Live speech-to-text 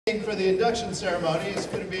For the induction ceremony is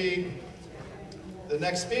going to be the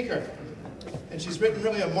next speaker. And she's written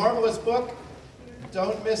really a marvelous book.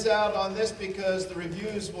 Don't miss out on this because the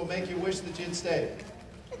reviews will make you wish that you'd stayed.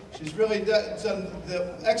 She's really done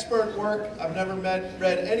the expert work. I've never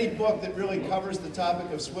read any book that really covers the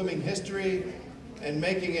topic of swimming history and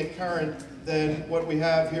making it current than what we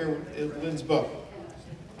have here in Lynn's book.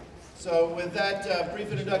 So with that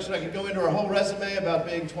brief introduction, I could go into her whole resume about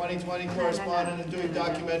being 2020 correspondent and doing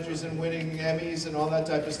documentaries and winning Emmys and all that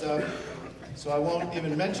type of stuff. So I won't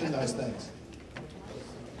even mention those things.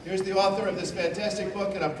 Here's the author of this fantastic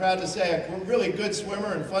book, and I'm proud to say a really good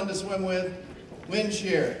swimmer and fun to swim with, Lynn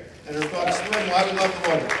Sher, and her book, Swim Why We Love the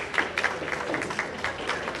Water.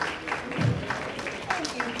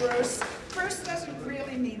 Thank you, Bruce. Bruce doesn't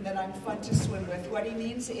really mean that I'm fun to swim with. What he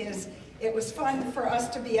means is it was fun for us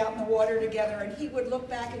to be out in the water together, and he would look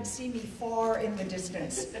back and see me far in the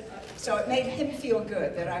distance. So it made him feel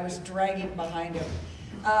good that I was dragging behind him.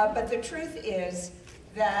 But the truth is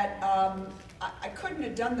that I couldn't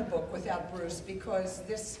have done the book without Bruce, because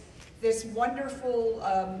this wonderful,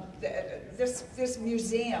 this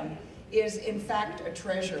museum is in fact a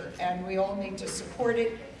treasure, and we all need to support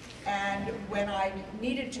it. And when I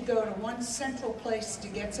needed to go to one central place to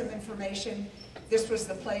get some information, this was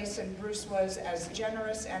the place, and Bruce was as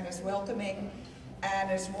generous and as welcoming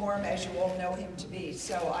and as warm as you all know him to be.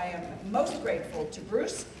 So I am most grateful to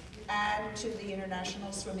Bruce and to the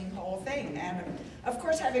International Swimming Hall of Fame. And of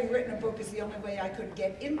course, having written a book is the only way I could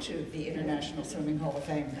get into the International Swimming Hall of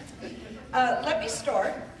Fame. Let me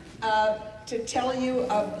start to tell you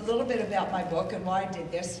a little bit about my book and why I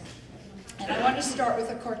did this. And I want to start with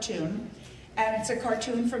a cartoon, and it's a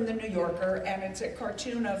cartoon from the New Yorker, and it's a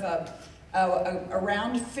cartoon of a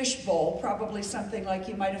round fish bowl, probably something like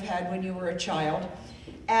you might have had when you were a child.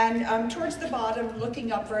 And towards the bottom,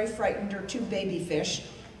 looking up very frightened, are two baby fish.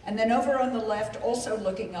 And then over on the left, also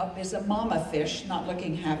looking up, is a mama fish, not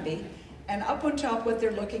looking happy. And up on top, what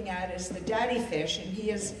they're looking at is the daddy fish, and he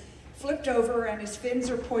is flipped over and his fins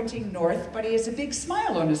are pointing north, but he has a big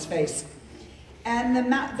smile on his face. And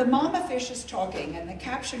the mama fish is talking, and the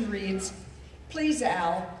caption reads, "Please,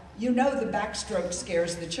 Al, you know the backstroke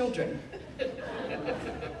scares the children."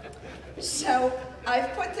 So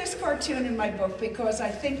I've put this cartoon in my book because I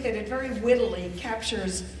think that it very wittily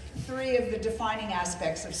captures three of the defining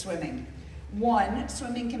aspects of swimming. One,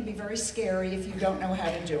 swimming can be very scary if you don't know how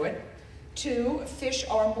to do it. Two, fish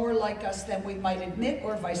are more like us than we might admit,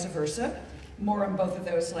 or vice versa. More on both of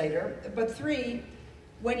those later. But three,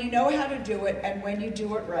 when you know how to do it and when you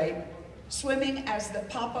do it right, swimming, as the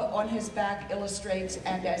Papa on his back illustrates,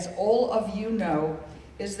 and as all of you know,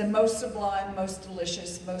 is the most sublime, most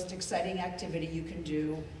delicious, most exciting activity you can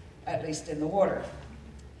do, at least in the water.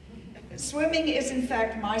 Swimming is, in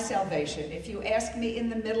fact, my salvation. If you ask me in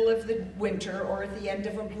the middle of the winter or at the end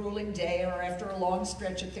of a grueling day or after a long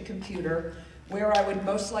stretch at the computer where I would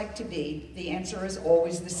most like to be, the answer is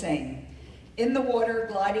always the same. In the water,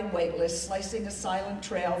 gliding weightless, slicing a silent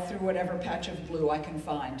trail through whatever patch of blue I can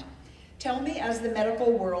find. Tell me, as the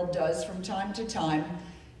medical world does from time to time,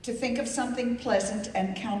 to think of something pleasant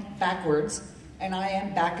and count backwards, and I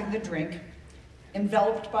am back in the drink,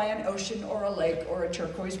 enveloped by an ocean or a lake or a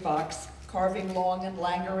turquoise box, carving long and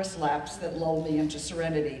languorous laps that lull me into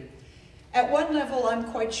serenity. At one level,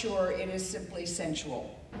 I'm quite sure it is simply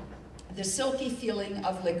sensual. The silky feeling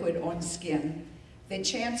of liquid on skin, the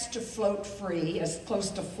chance to float free, as close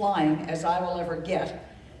to flying as I will ever get,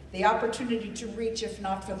 the opportunity to reach, if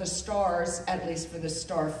not for the stars, at least for the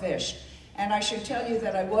starfish. And I should tell you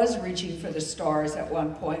that I was reaching for the stars at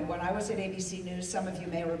one point. When I was at ABC News, some of you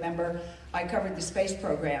may remember, I covered the space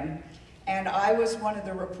program, and I was one of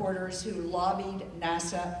the reporters who lobbied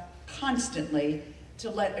NASA constantly to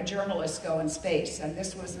let a journalist go in space. And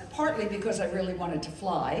this was partly because I really wanted to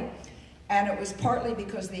fly, and it was partly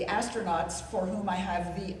because the astronauts, for whom I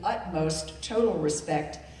have the utmost total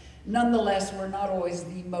respect, nonetheless were not always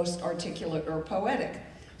the most articulate or poetic.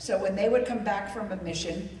 So when they would come back from a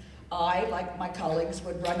mission, I, like my colleagues,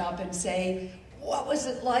 would run up and say, "What was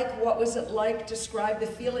it like? What was it like? Describe the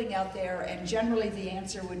feeling out there." And generally the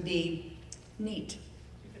answer would be, "Neat."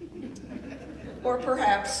 Or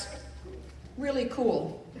perhaps, "Really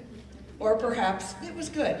cool." Or perhaps, "It was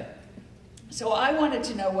good." So I wanted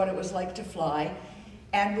to know what it was like to fly,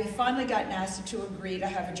 and we finally got NASA to agree to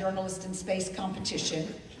have a journalist in space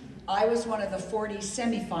competition. I was one of the 40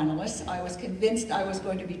 semifinalists. I was convinced I was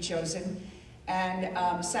going to be chosen.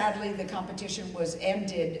 And sadly, the competition was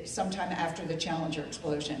ended sometime after the Challenger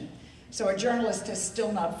explosion. So a journalist has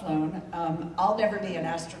still not flown. I'll never be an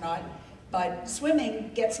astronaut, but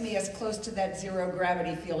swimming gets me as close to that zero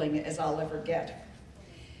gravity feeling as I'll ever get.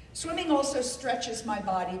 Swimming also stretches my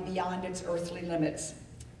body beyond its earthly limits.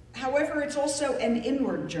 However, it's also an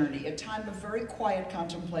inward journey, a time of very quiet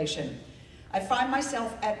contemplation. I find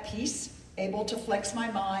myself at peace, able to flex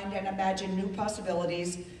my mind and imagine new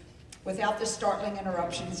possibilities without the startling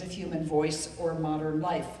interruptions of human voice or modern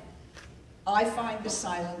life. I find the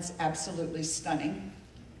silence absolutely stunning,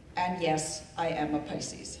 and yes, I am a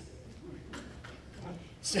Pisces.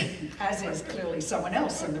 So, as is clearly someone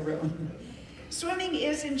else in the room. Swimming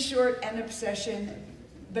is, in short, an obsession,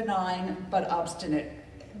 benign but obstinate.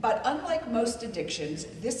 But unlike most addictions,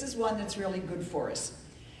 this is one that's really good for us.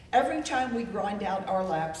 Every time we grind out our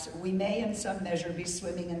laps, we may in some measure be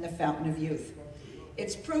swimming in the fountain of youth.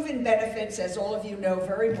 Its proven benefits, as all of you know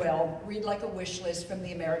very well, read like a wish list from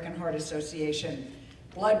the American Heart Association.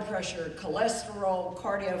 Blood pressure, cholesterol,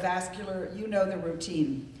 cardiovascular, you know the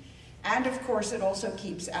routine. And of course, it also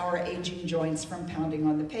keeps our aging joints from pounding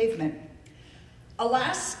on the pavement.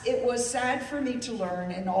 Alas, it was sad for me to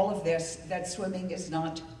learn in all of this that swimming is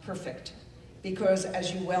not perfect, because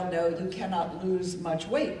as you well know, you cannot lose much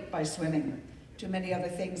weight by swimming. Too many other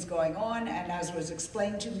things going on, and as was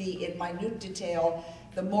explained to me in minute detail,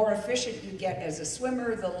 the more efficient you get as a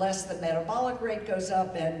swimmer, the less the metabolic rate goes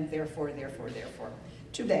up, and therefore.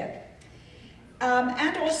 Too bad.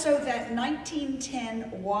 And also that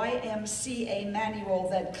 1910 YMCA manual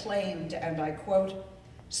that claimed, and I quote,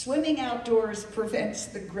 "Swimming outdoors prevents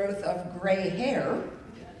the growth of gray hair,"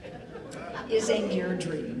 is a mere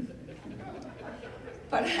dream.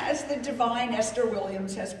 But as the divine Esther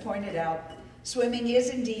Williams has pointed out, swimming is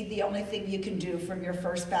indeed the only thing you can do from your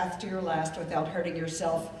first bath to your last without hurting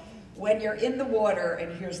yourself. When you're in the water,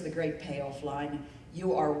 and here's the great payoff line,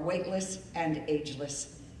 you are weightless and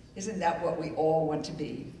ageless. Isn't that what we all want to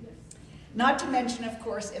be? Not to mention, of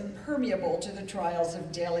course, impermeable to the trials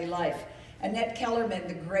of daily life. Annette Kellerman,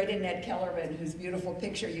 the great Annette Kellerman, whose beautiful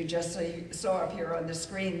picture you just saw up here on the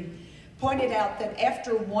screen, pointed out that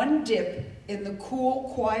after one dip in the cool,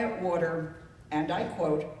 quiet water, and I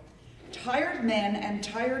quote, "Tired men and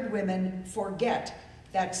tired women forget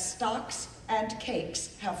that stocks and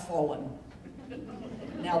cakes have fallen."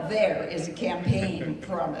 Now there is a campaign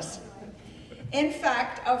promise. In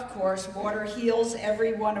fact, of course, water heals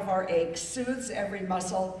every one of our aches, soothes every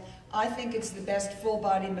muscle. I think it's the best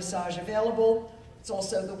full-body massage available. It's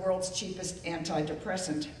also the world's cheapest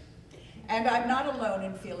antidepressant. And I'm not alone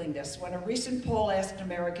in feeling this. When a recent poll asked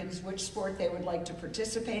Americans which sport they would like to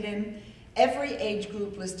participate in, every age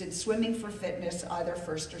group listed swimming for fitness, either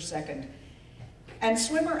first or second. And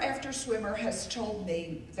swimmer after swimmer has told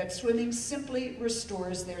me that swimming simply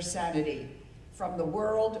restores their sanity from the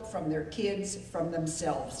world, from their kids, from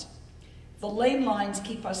themselves. The lane lines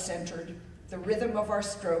keep us centered. The rhythm of our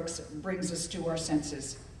strokes brings us to our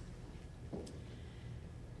senses.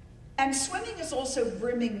 And swimming is also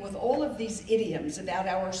brimming with all of these idioms about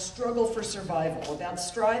our struggle for survival, about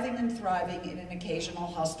striving and thriving in an occasional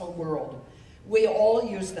hostile world. We all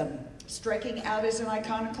use them. Striking out as an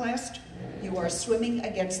iconoclast, you are swimming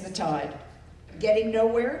against the tide. Getting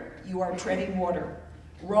nowhere, you are treading water.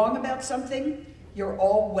 Wrong about something, you're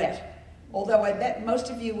all wet. Although I bet most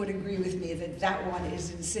of you would agree with me that that one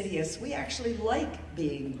is insidious. We actually like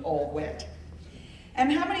being all wet.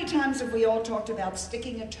 And how many times have we all talked about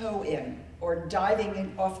sticking a toe in, or diving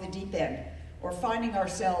in off the deep end, or finding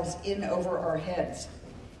ourselves in over our heads?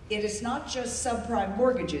 It is not just subprime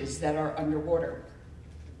mortgages that are underwater.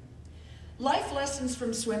 Life lessons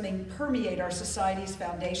from swimming permeate our society's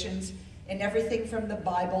foundations in everything from the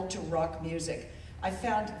Bible to rock music. I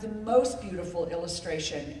found the most beautiful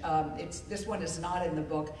illustration, this one is not in the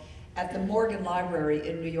book, at the Morgan Library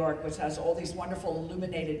in New York, which has all these wonderful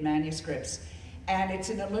illuminated manuscripts. And it's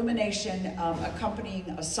an illumination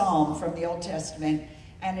accompanying a psalm from the Old Testament,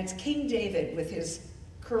 and it's King David with his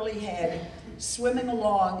curly head swimming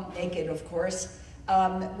along, naked of course,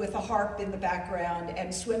 with a harp in the background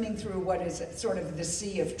and swimming through what is sort of the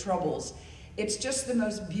sea of troubles. It's just the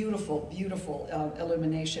most beautiful, beautiful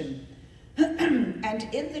illumination. And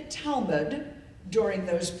in the Talmud, during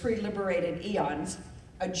those pre-liberated eons,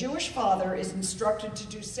 a Jewish father is instructed to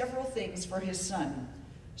do several things for his son.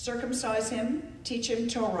 Circumcise him, teach him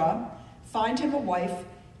Torah, find him a wife,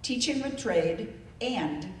 teach him a trade,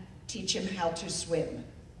 and teach him how to swim.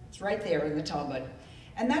 It's right there in the Talmud.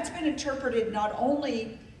 And that's been interpreted not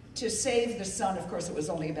only to save the son, of course it was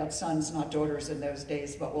only about sons, not daughters in those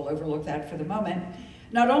days, but we'll overlook that for the moment,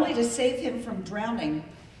 not only to save him from drowning,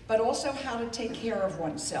 but also how to take care of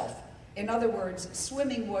oneself. In other words,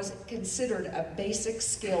 swimming was considered a basic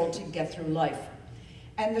skill to get through life.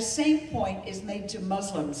 And the same point is made to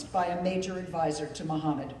Muslims by a major advisor to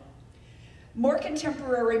Muhammad. More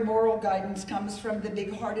contemporary moral guidance comes from the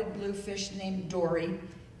big-hearted blue fish named Dory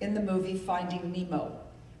in the movie Finding Nemo.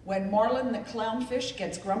 When Marlin the clownfish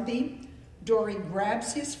gets grumpy, Dory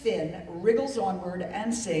grabs his fin, wriggles onward,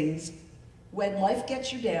 and sings, "When life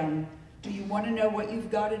gets you down, do you want to know what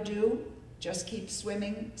you've got to do? Just keep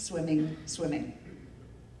swimming, swimming, swimming."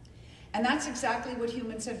 And that's exactly what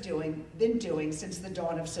humans have been doing since the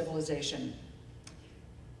dawn of civilization.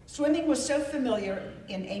 Swimming was so familiar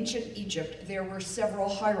in ancient Egypt, there were several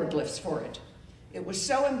hieroglyphs for it. It was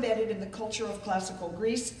so embedded in the culture of classical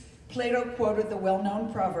Greece, Plato quoted the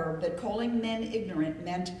well-known proverb that calling men ignorant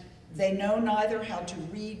meant they know neither how to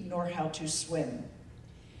read nor how to swim.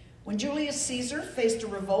 When Julius Caesar faced a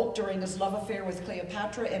revolt during his love affair with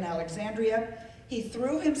Cleopatra in Alexandria, he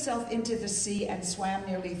threw himself into the sea and swam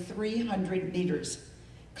nearly 300 meters.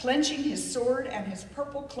 Clenching his sword and his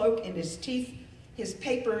purple cloak in his teeth, his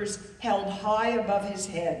papers held high above his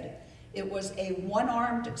head. It was a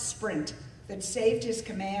one-armed sprint that saved his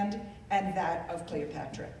command and that of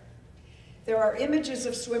Cleopatra. There are images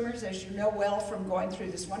of swimmers, as you know well from going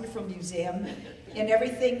through this wonderful museum, in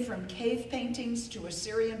everything from cave paintings to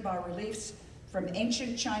Assyrian bas-reliefs, from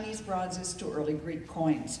ancient Chinese bronzes to early Greek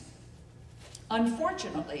coins.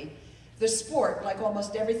 Unfortunately, the sport, like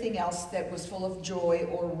almost everything else that was full of joy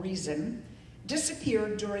or reason,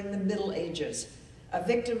 disappeared during the Middle Ages, a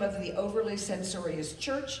victim of the overly censorious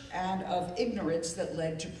church and of ignorance that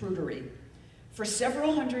led to prudery. For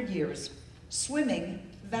several hundred years, swimming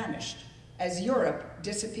vanished as Europe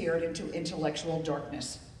disappeared into intellectual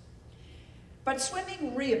darkness. But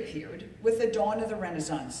swimming reappeared with the dawn of the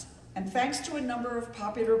Renaissance, and thanks to a number of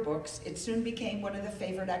popular books, it soon became one of the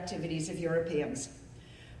favorite activities of Europeans.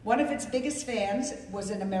 One of its biggest fans was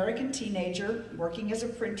an American teenager working as a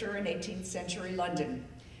printer in 18th century London.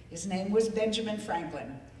 His name was Benjamin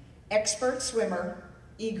Franklin, expert swimmer,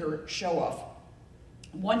 eager show-off.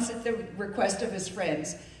 Once at the request of his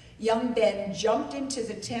friends, young Ben jumped into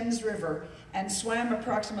the Thames River and swam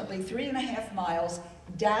approximately 3.5 miles,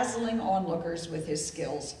 dazzling onlookers with his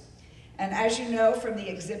skills. And as you know from the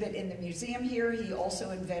exhibit in the museum here, he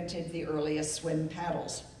also invented the earliest swim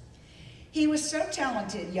paddles. He was so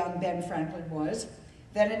talented, young Ben Franklin was,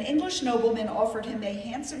 that an English nobleman offered him a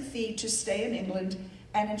handsome fee to stay in England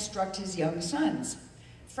and instruct his young sons.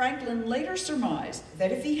 Franklin later surmised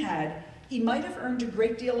that if he had, he might have earned a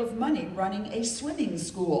great deal of money running a swimming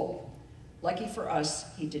school. Lucky for us,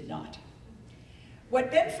 he did not.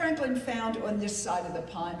 What Ben Franklin found on this side of the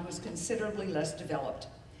pond was considerably less developed.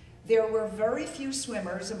 There were very few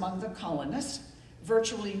swimmers among the colonists,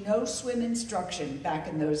 virtually no swim instruction back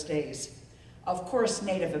in those days. Of course,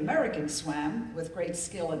 Native Americans swam with great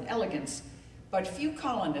skill and elegance, but few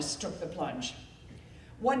colonists took the plunge.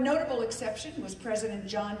 One notable exception was President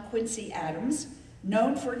John Quincy Adams,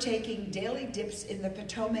 known for taking daily dips in the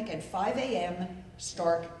Potomac at 5 a.m.,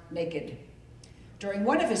 stark naked. During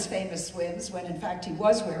one of his famous swims, when in fact he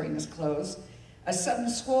was wearing his clothes, a sudden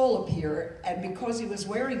squall appeared, and because he was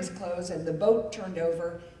wearing his clothes and the boat turned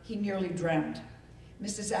over, he nearly drowned.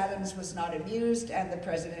 Mrs. Adams was not amused, and the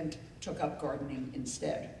president took up gardening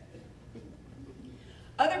instead.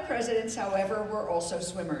 Other presidents, however, were also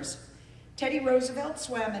swimmers. Teddy Roosevelt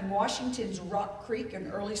swam in Washington's Rock Creek in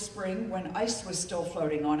early spring when ice was still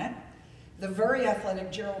floating on it. The very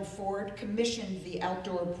athletic Gerald Ford commissioned the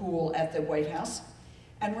outdoor pool at the White House,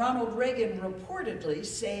 and Ronald Reagan reportedly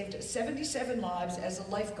saved 77 lives as a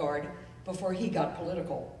lifeguard before he got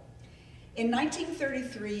political. In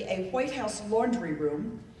 1933, a White House laundry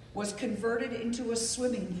room was converted into a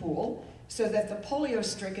swimming pool so that the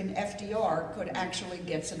polio-stricken FDR could actually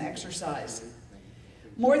get some exercise.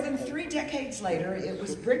 More than 3 decades later, it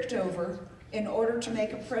was bricked over in order to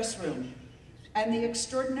make a press room. And the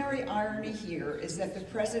extraordinary irony here is that the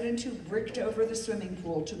president who bricked over the swimming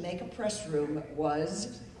pool to make a press room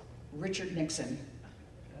was Richard Nixon.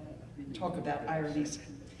 Talk about ironies.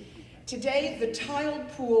 Today, the tiled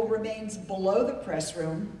pool remains below the press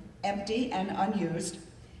room, empty and unused.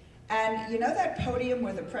 And you know that podium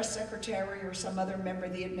where the press secretary or some other member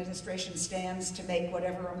of the administration stands to make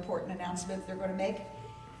whatever important announcement they're going to make?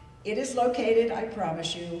 It is located, I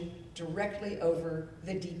promise you, directly over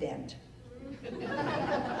the deep end.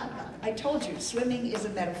 I told you, swimming is a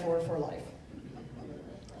metaphor for life.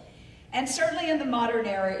 And certainly in the modern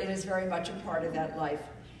era, it is very much a part of that life.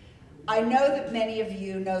 I know that many of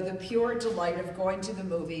you know the pure delight of going to the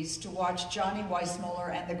movies to watch Johnny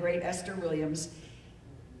Weissmuller and the great Esther Williams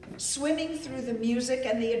swimming through the music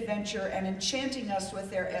and the adventure and enchanting us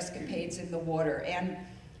with their escapades in the water. And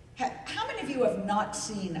how many of you have not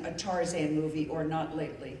seen a Tarzan movie or not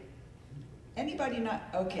lately? Anybody not?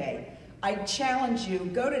 Okay. I challenge you,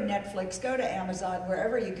 go to Netflix, go to Amazon,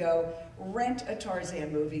 wherever you go, rent a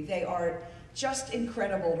Tarzan movie. They are just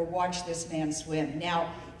incredible to watch this man swim.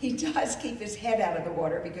 Now, he does keep his head out of the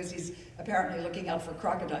water because he's apparently looking out for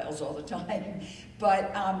crocodiles all the time.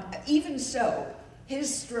 But even so,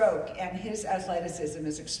 his stroke and his athleticism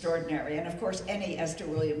is extraordinary. And of course, any Esther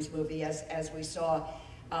Williams movie, as we saw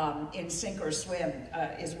in Sink or Swim,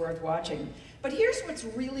 is worth watching. But here's what's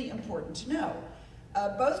really important to know.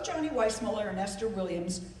 Both Johnny Weissmuller and Esther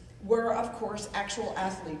Williams were, of course, actual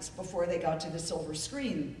athletes before they got to the silver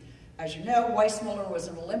screen. As you know, Weissmuller was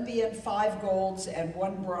an Olympian, 5 golds and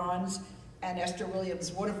 1 bronze, and Esther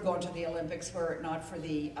Williams would have gone to the Olympics were it not for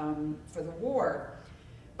the war.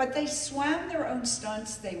 But they swam their own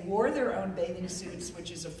stunts, they wore their own bathing suits, which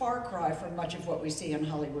is a far cry from much of what we see in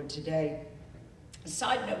Hollywood today. A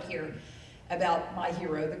side note here about my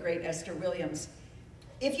hero, the great Esther Williams.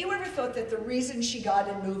 If you ever thought that the reason she got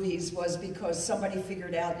in movies was because somebody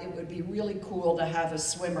figured out it would be really cool to have a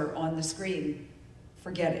swimmer on the screen,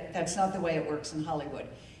 forget it. That's not the way it works in Hollywood.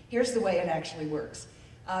 Here's the way it actually works.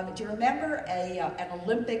 Do you remember an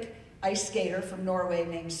Olympic ice skater from Norway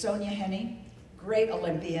named Sonja Henie? Great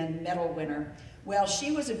Olympian, medal winner. Well,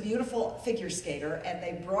 she was a beautiful figure skater, and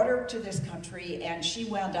they brought her to this country, and she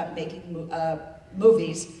wound up making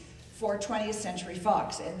movies for 20th Century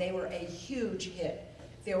Fox, and they were a huge hit.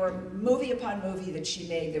 There were movie upon movie that she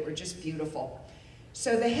made that were just beautiful.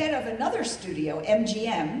 So the head of another studio,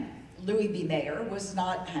 MGM, Louis B. Mayer, was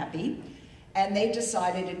not happy, and they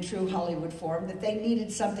decided in true Hollywood form that they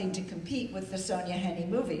needed something to compete with the Sonja Henie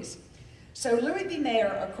movies. So Louis B.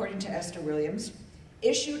 Mayer, according to Esther Williams,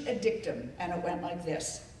 issued a dictum, and it went like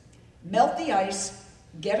this: melt the ice,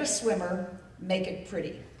 get a swimmer, make it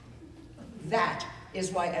pretty. That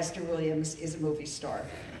is why Esther Williams is a movie star.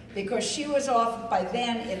 Because she was off by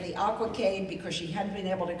then in the Aquatic, because she hadn't been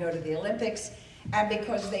able to go to the Olympics, and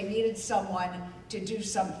because they needed someone to do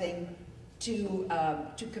something to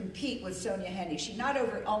compete with Sonja Henie. She not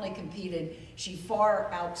only competed, she far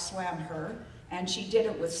outswam her, and she did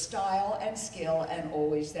it with style and skill and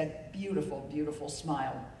always that beautiful, beautiful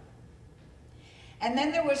smile. And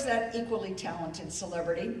then there was that equally talented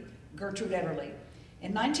celebrity, Gertrude Ederle.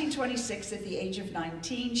 In 1926, at the age of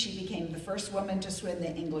 19, she became the first woman to swim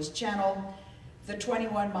the English Channel, the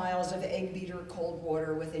 21 miles of egg-beater cold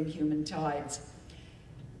water within human tides.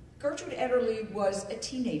 Gertrude Ederle was a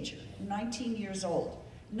teenager, 19 years old.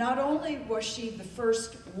 Not only was she the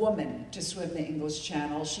first woman to swim the English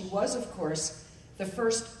Channel, she was, of course, the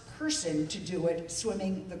first person to do it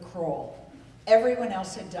swimming the crawl. Everyone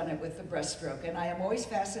else had done it with the breaststroke, and I am always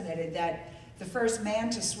fascinated that the first man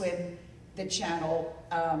to swim the Channel,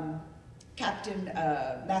 Captain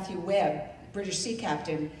Matthew Webb, British sea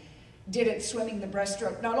captain, did it swimming the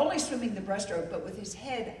breaststroke, not only swimming the breaststroke, but with his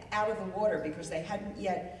head out of the water because they hadn't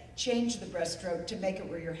yet changed the breaststroke to make it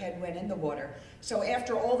where your head went in the water. So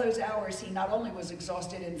after all those hours, he not only was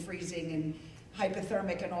exhausted and freezing and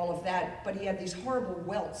hypothermic and all of that, but he had these horrible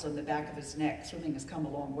welts on the back of his neck. Swimming has come a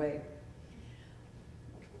long way.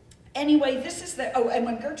 Anyway, this is the, and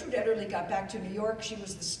when Gertrude Ederle got back to New York, she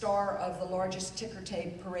was the star of the largest ticker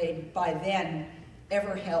tape parade by then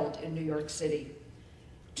ever held in New York City.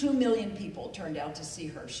 2 million people turned out to see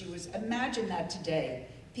her. She was, imagine that today,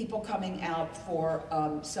 people coming out for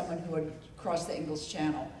someone who had crossed the English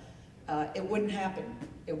Channel. It wouldn't happen.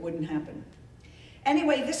 It wouldn't happen.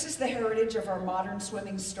 Anyway, this is the heritage of our modern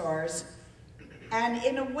swimming stars. And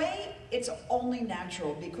in a way, it's only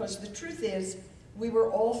natural because the truth is, we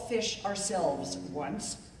were all fish ourselves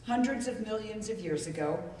once, hundreds of millions of years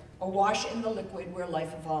ago, awash in the liquid where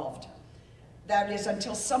life evolved. That is,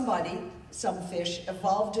 until somebody, some fish,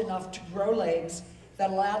 evolved enough to grow legs that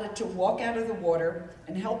allowed it to walk out of the water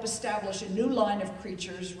and help establish a new line of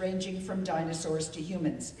creatures ranging from dinosaurs to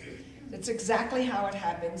humans. That's exactly how it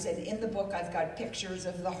happens, and in the book I've got pictures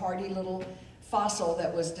of the hardy little fossil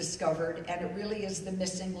that was discovered, and it really is the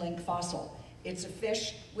missing link fossil. It's a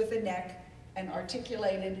fish with a neck and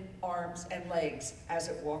articulated arms and legs as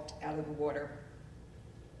it walked out of the water.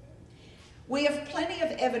 We have plenty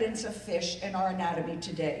of evidence of fish in our anatomy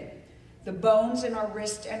today. The bones in our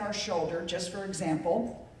wrist and our shoulder, just for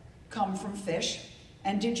example, come from fish.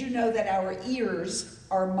 And did you know that our ears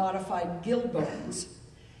are modified gill bones?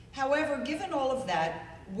 However, given all of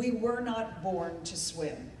that, we were not born to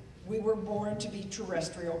swim. We were born to be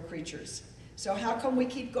terrestrial creatures. So how come we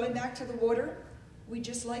keep going back to the water? We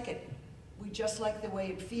just like it. We just like the way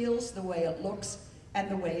it feels, the way it looks, and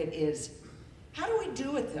the way it is. How do we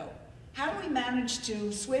do it, though? How do we manage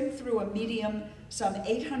to swim through a medium some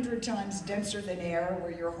 800 times denser than air,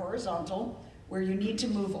 where you're horizontal, where you need to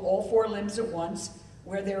move all 4 limbs at once,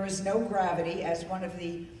 where there is no gravity, as one of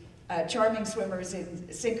the charming swimmers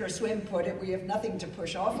in Sink or Swim put it, where you have nothing to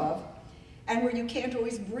push off of, and where you can't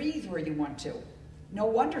always breathe where you want to. No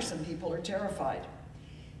wonder some people are terrified.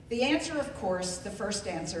 The answer, of course, the first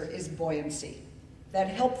answer is buoyancy, that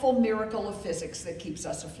helpful miracle of physics that keeps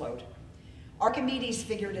us afloat. Archimedes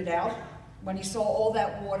figured it out when he saw all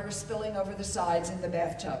that water spilling over the sides in the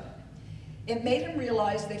bathtub. It made him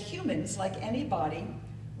realize that humans, like any body,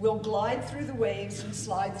 will glide through the waves and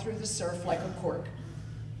slide through the surf like a cork.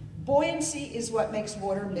 Buoyancy is what makes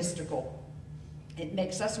water mystical. It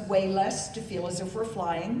makes us weigh less to feel as if we're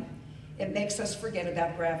flying. It makes us forget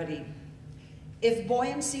about gravity. If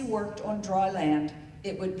buoyancy worked on dry land,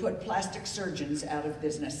 it would put plastic surgeons out of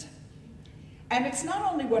business. And it's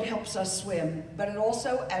not only what helps us swim, but it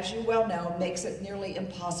also, as you well know, makes it nearly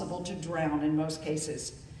impossible to drown in most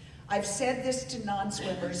cases. I've said this to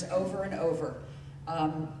non-swimmers over and over.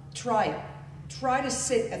 Try it. Try to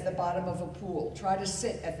sit at the bottom of a pool. Try to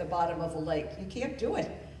sit at the bottom of a lake. You can't do it.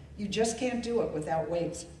 You just can't do it without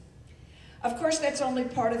waves. Of course, that's only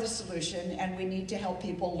part of the solution, and we need to help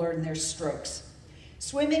people learn their strokes.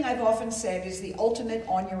 Swimming, I've often said, is the ultimate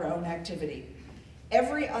on-your-own activity.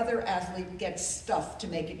 Every other athlete gets stuff to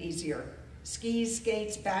make it easier. Skis,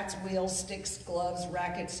 skates, bats, wheels, sticks, gloves,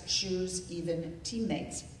 rackets, shoes, even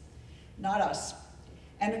teammates. Not us.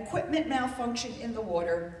 An equipment malfunction in the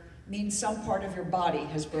water means some part of your body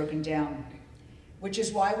has broken down, which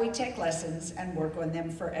is why we take lessons and work on them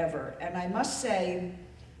forever. And I must say,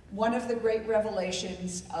 one of the great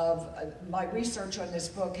revelations of my research on this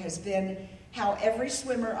book has been how every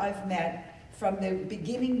swimmer I've met, from the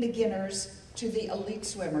beginning beginners to the elite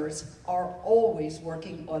swimmers, are always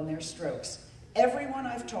working on their strokes. Everyone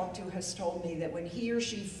I've talked to has told me that when he or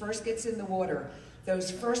she first gets in the water,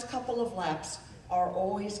 those first couple of laps are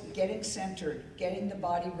always getting centered, getting the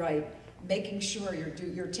body right, making sure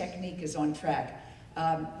your technique is on track.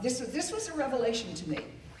 This was a revelation to me.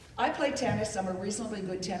 I play tennis. I'm a reasonably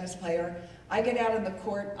good tennis player. I get out on the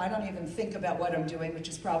court. I don't even think about what I'm doing, which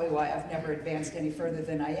is probably why I've never advanced any further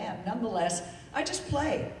than I am. Nonetheless, I just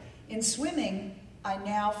play. In swimming, I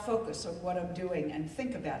now focus on what I'm doing and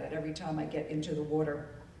think about it every time I get into the water.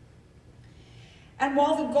 And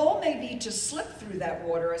while the goal may be to slip through that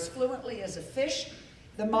water as fluently as a fish,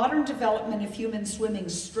 the modern development of human swimming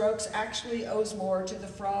strokes actually owes more to the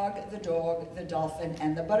frog, the dog, the dolphin,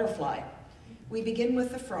 and the butterfly. We begin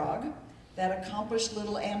with the frog, that accomplished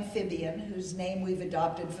little amphibian whose name we've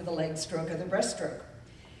adopted for the leg stroke or the breaststroke.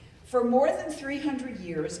 For more than 300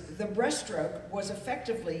 years, the breaststroke was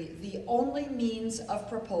effectively the only means of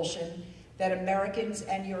propulsion that Americans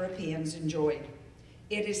and Europeans enjoyed.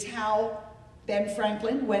 It is how Ben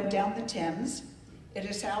Franklin went down the Thames. It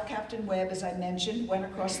is how Captain Webb, as I mentioned, went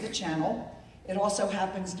across the Channel. It also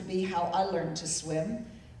happens to be how I learned to swim.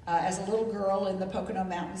 As a little girl in the Pocono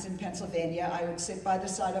Mountains in Pennsylvania, I would sit by the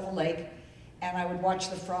side of a lake and I would watch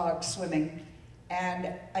the frogs swimming.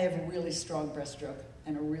 And I have a really strong breaststroke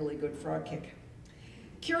and a really good frog kick.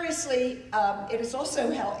 Curiously, it is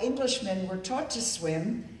also how Englishmen were taught to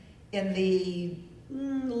swim in the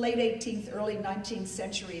late 18th, early 19th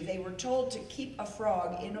century. They were told to keep a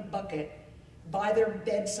frog in a bucket by their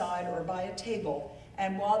bedside or by a table,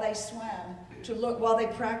 and while they swam, while they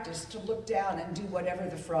practiced, to look down and do whatever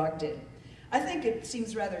the frog did. I think it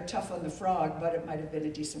seems rather tough on the frog, but it might have been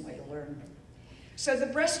a decent way to learn. So the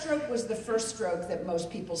breaststroke was the first stroke that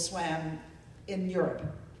most people swam in Europe.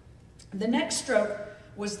 The next stroke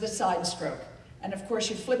was the side stroke. And of course,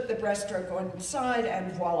 you flip the breaststroke on its side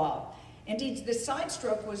and voila. Indeed, the side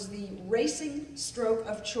stroke was the racing stroke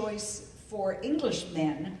of choice for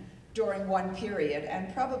Englishmen during one period,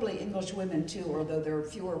 and probably English women too, although there are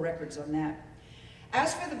fewer records on that.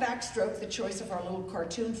 As for the backstroke, the choice of our little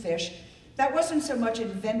cartoon fish, that wasn't so much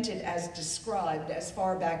invented as described as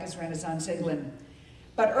far back as Renaissance England.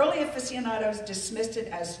 But early aficionados dismissed it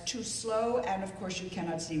as too slow, and of course you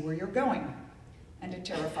cannot see where you're going, and it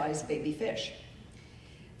terrifies baby fish.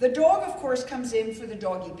 The dog, of course, comes in for the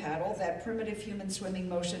doggy paddle, that primitive human swimming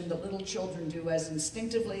motion that little children do as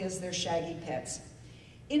instinctively as their shaggy pets.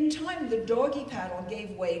 In time, the doggy paddle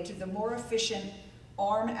gave way to the more efficient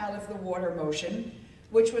arm out of the water motion,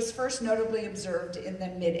 which was first notably observed in the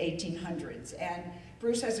mid-1800s. And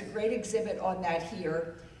Bruce has a great exhibit on that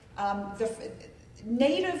here.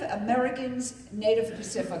 Native Americans, Native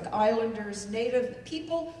Pacific Islanders, Native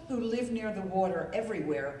people who live near the water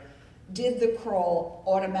everywhere did the crawl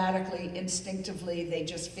automatically, instinctively. They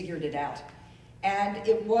just figured it out. And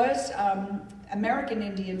it was American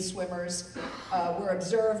Indian swimmers were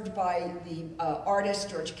observed by the artist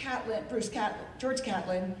George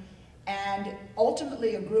Catlin, And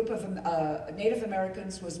ultimately, a group of Native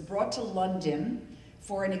Americans was brought to London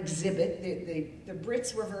for an exhibit. The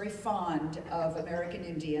Brits were very fond of American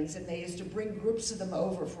Indians, and they used to bring groups of them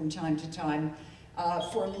over from time to time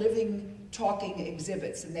for living, talking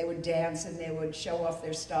exhibits. And they would dance and they would show off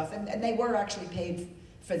their stuff. And they were actually paid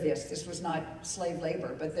for this. This was not slave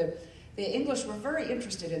labor, but the English were very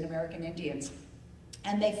interested in American Indians.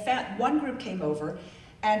 And they found, one group came over,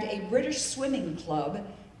 and a British swimming club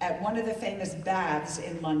at one of the famous baths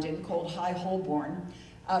in London called High Holborn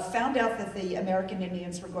found out that the American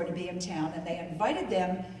Indians were going to be in town, and they invited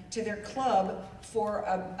them to their club for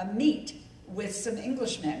a meet with some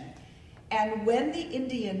Englishmen. And when the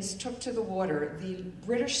Indians took to the water, the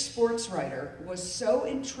British sports writer was so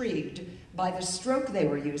intrigued by the stroke they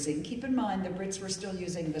were using, keep in mind the Brits were still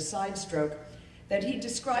using the side stroke, that he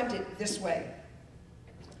described it this way.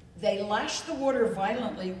 They lashed the water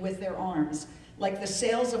violently with their arms, like the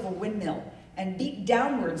sails of a windmill, and beat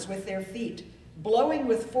downwards with their feet, blowing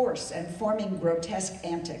with force and forming grotesque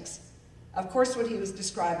antics. Of course, what he was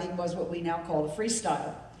describing was what we now call the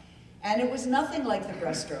freestyle. And it was nothing like the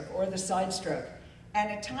breaststroke or the side stroke. And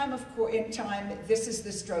in time, this is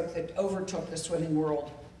the stroke that overtook the swimming world.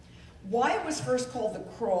 Why it was first called the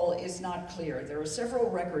crawl is not clear. There are several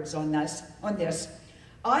records on this.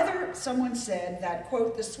 Either someone said that,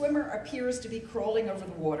 quote, the swimmer appears to be crawling over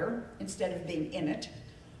the water instead of being in it,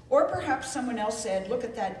 or perhaps someone else said, look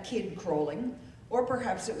at that kid crawling, or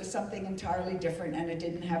perhaps it was something entirely different and it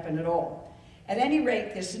didn't happen at all. At any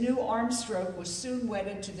rate, this new arm stroke was soon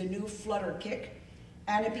wedded to the new flutter kick,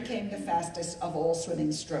 and it became the fastest of all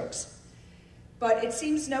swimming strokes. But it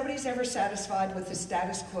seems nobody's ever satisfied with the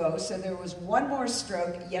status quo, so there was one more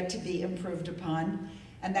stroke yet to be improved upon,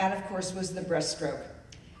 and that, of course, was the breaststroke.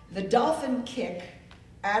 The dolphin kick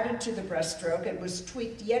added to the breaststroke and was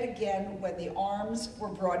tweaked yet again when the arms were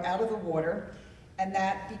brought out of the water, and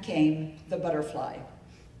that became the butterfly.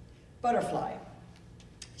 Butterfly.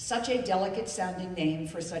 Such a delicate-sounding name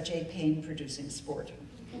for such a pain-producing sport.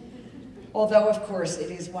 Although, of course, it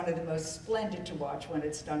is one of the most splendid to watch when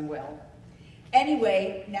it's done well.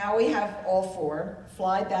 Anyway, now we have all four: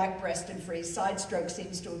 fly, back, breast, and free. Side stroke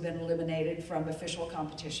seems to have been eliminated from official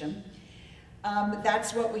competition.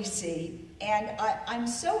 That's what we see. And I'm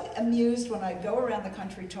so amused when I go around the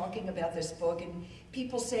country talking about this book, and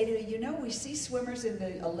people say to me, you know, we see swimmers in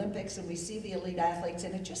the Olympics and we see the elite athletes,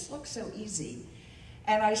 and it just looks so easy.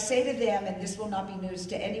 And I say to them, and this will not be news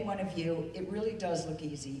to any one of you, it really does look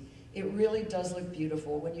easy. It really does look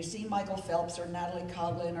beautiful. When you see Michael Phelps or Natalie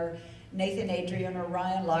Coughlin or Nathan Adrian or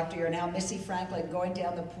Ryan Lochte or now Missy Franklin going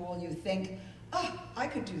down the pool, you think, oh, I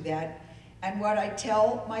could do that. And what I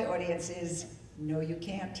tell my audience is, no, you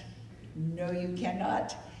can't. No, you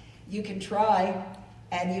cannot. You can try,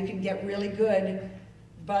 and you can get really good,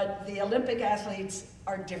 but the Olympic athletes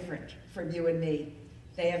are different from you and me.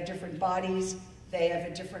 They have different bodies, they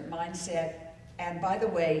have a different mindset, and by the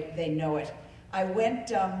way, they know it. I went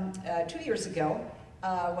 2 years ago,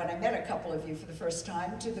 when I met a couple of you for the first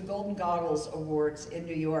time, to the Golden Goggles Awards in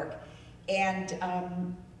New York,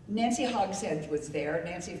 and Nancy Hogshead was there.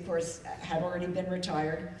 Nancy, of course, had already been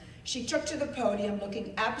retired. She took to the podium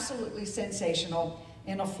looking absolutely sensational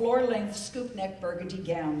in a floor-length scoop-neck burgundy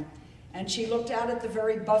gown. And she looked out at the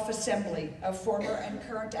very buff assembly of former and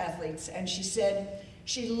current athletes, and she said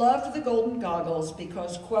she loved the Golden Goggles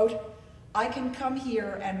because, quote, I can come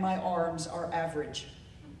here and my arms are average.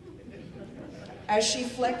 As she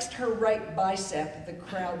flexed her right bicep, the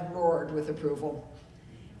crowd roared with approval.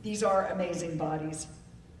 These are amazing bodies.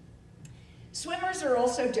 Swimmers are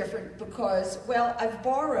also different because, well, I've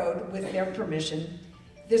borrowed, with their permission,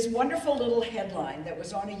 this wonderful little headline that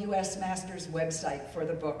was on a US Masters website for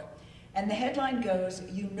the book. And the headline goes,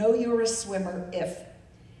 you know you're a swimmer if.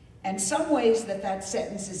 And some ways that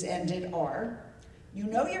sentence is ended are, you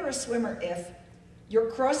know you're a swimmer if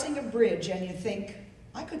you're crossing a bridge and you think,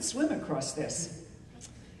 I could swim across this.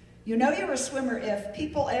 You know you're a swimmer if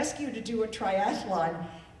people ask you to do a triathlon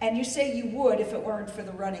and you say you would if it weren't for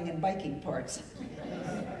the running and biking parts.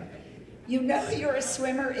 You know you're a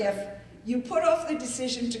swimmer if you put off the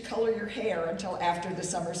decision to color your hair until after the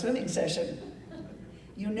summer swimming session.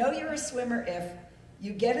 You know you're a swimmer if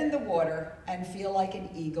you get in the water and feel like an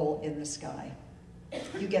eagle in the sky.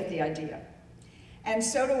 You get the idea. And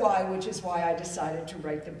so do I, which is why I decided to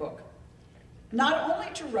write the book. Not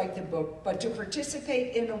only to write the book, but to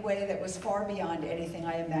participate in a way that was far beyond anything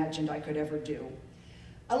I imagined I could ever do.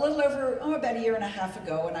 A little over, about a year and a half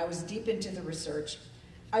ago, when I was deep into the research,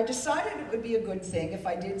 I decided it would be a good thing if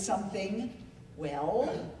I did something, well,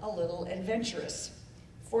 a little adventurous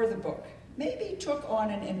for the book. Maybe took on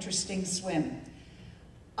an interesting swim.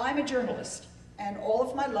 I'm a journalist, and all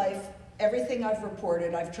of my life, everything I've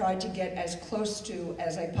reported, I've tried to get as close to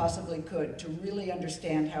as I possibly could to really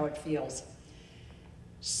understand how it feels.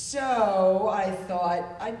 So I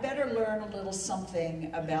thought I'd better learn a little something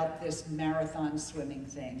about this marathon swimming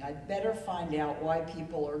thing. I'd better find out why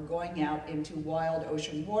people are going out into wild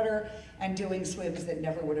ocean water and doing swims that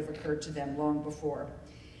never would have occurred to them long before.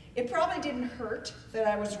 It probably didn't hurt that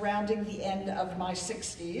I was rounding the end of my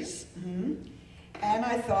 60s. And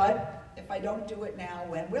I thought, if I don't do it now,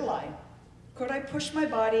 when will I? Could I push my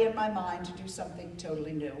body and my mind to do something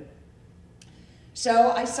totally new?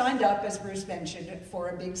 So I signed up, as Bruce mentioned, for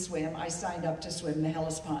a big swim. I signed up to swim the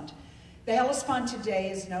Hellespont. The Hellespont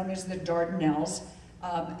today is known as the Dardanelles.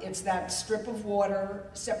 It's that strip of water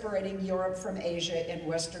separating Europe from Asia in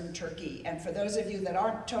western Turkey. And for those of you that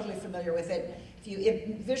aren't totally familiar with it, if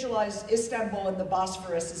you visualize Istanbul and the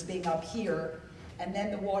Bosphorus as being up here, and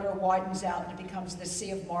then the water widens out and it becomes the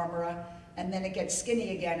Sea of Marmara, and then it gets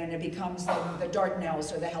skinny again and it becomes the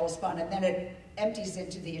Dardanelles or the Hellespont, and then it empties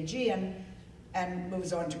into the Aegean and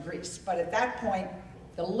moves on to Greece. But at that point,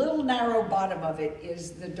 the little narrow bottom of it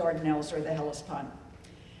is the Dardanelles or the Hellespont.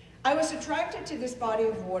 I was attracted to this body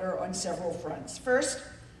of water on several fronts. First,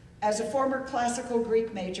 as a former classical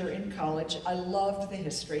Greek major in college, I loved the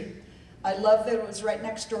history. I loved that it was right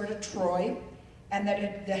next door to Troy, and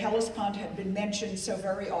that the Hellespont had been mentioned so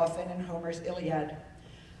very often in Homer's Iliad.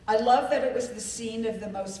 I love that it was the scene of the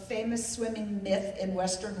most famous swimming myth in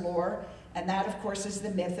Western lore, and that, of course, is the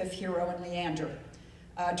myth of Hero and Leander.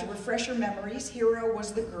 To refresh your memories, Hero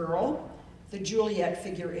was the girl, the Juliet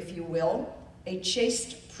figure, if you will, a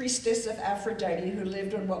chaste priestess of Aphrodite who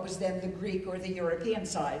lived on what was then the Greek or the European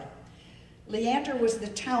side. Leander was the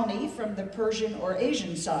townie from the Persian or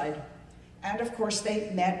Asian side. And, of course, they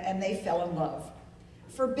met and they fell in love.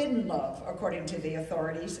 Forbidden love, according to the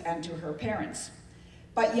authorities and to her parents.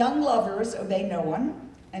 But young lovers obey no one,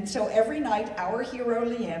 and so every night our hero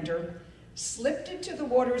Leander slipped into the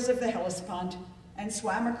waters of the Hellespont and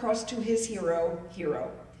swam across to his hero,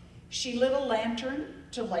 Hero. She lit a lantern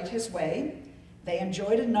to light his way. They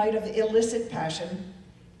enjoyed a night of illicit passion.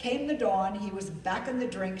 Came the dawn, he was back in the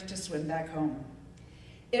drink to swim back home.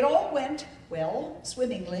 It all went, well,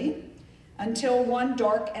 swimmingly, until one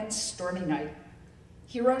dark and stormy night.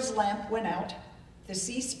 Hero's lamp went out, the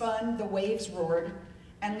sea spun, the waves roared,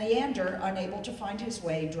 and Leander, unable to find his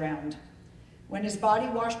way, drowned. When his body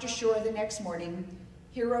washed ashore the next morning,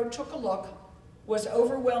 Hero took a look, was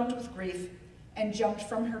overwhelmed with grief, and jumped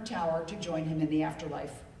from her tower to join him in the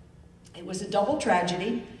afterlife. It was a double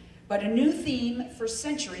tragedy, but a new theme for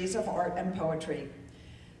centuries of art and poetry.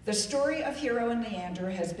 The story of Hero and Leander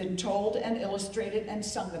has been told and illustrated and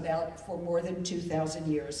sung about for more than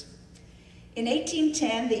 2,000 years. In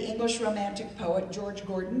 1810, the English Romantic poet George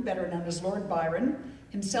Gordon, better known as Lord Byron,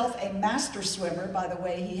 himself a master swimmer, by the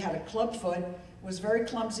way, he had a club foot, was very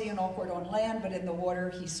clumsy and awkward on land, but in the water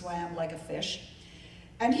he swam like a fish.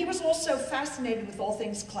 And he was also fascinated with all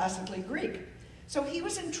things classically Greek. So he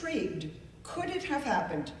was intrigued. Could it have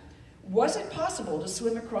happened? Was it possible to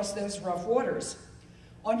swim across those rough waters?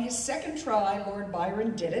 On his second try, Lord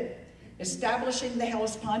Byron did it, establishing the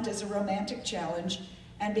Hellespont as a romantic challenge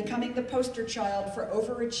and becoming the poster child for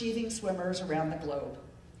overachieving swimmers around the globe.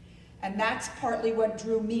 And that's partly what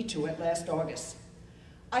drew me to it last August.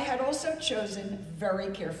 I had also chosen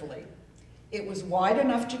very carefully. It was wide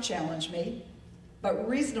enough to challenge me, but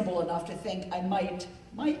reasonable enough to think I might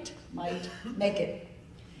make it.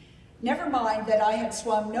 Never mind that I had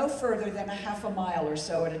swum no further than a half a mile or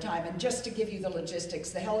so at a time, and just to give you the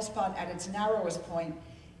logistics, the Hellespont at its narrowest point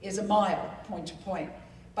is a mile, point to point.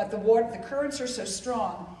 But the currents are so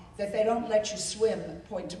strong that they don't let you swim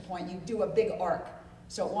point to point. You do a big arc.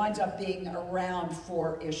 So it winds up being around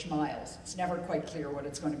 4-ish miles. It's never quite clear what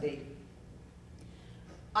it's going to be.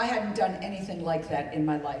 I hadn't done anything like that in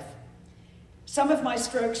my life. Some of my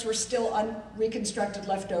strokes were still unreconstructed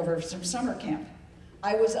leftovers from summer camp.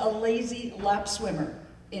 I was a lazy lap swimmer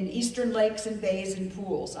in eastern lakes and bays and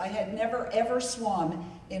pools. I had never ever swum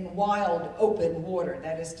in wild, open water,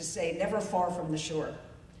 that is to say, never far from the shore.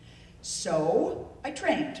 So I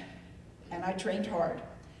trained, and I trained hard.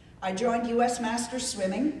 I joined U.S. Masters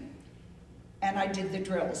Swimming, and I did the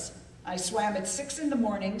drills. I swam at 6 in the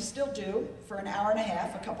morning, still do, for an hour and a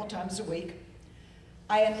half, a couple times a week.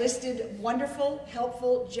 I enlisted wonderful,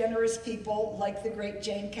 helpful, generous people like the great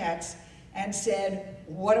Jane Katz and said,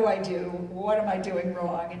 what do I do? What am I doing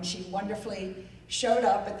wrong? And she wonderfully showed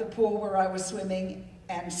up at the pool where I was swimming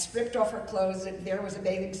and stripped off her clothes, and there was a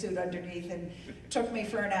bathing suit underneath, and took me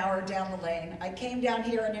for an hour down the lane. I came down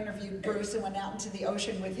here and interviewed Bruce and went out into the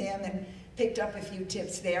ocean with him and picked up a few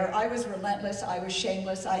tips there. I was relentless, I was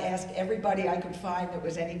shameless. I asked everybody I could find that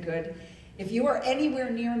was any good. If you are anywhere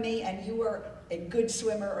near me and you are a good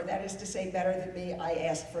swimmer, or that is to say better than me, I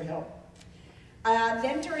asked for help.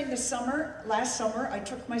 Then during the summer, last summer, I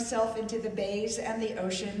took myself into the bays and the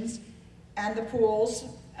oceans and the pools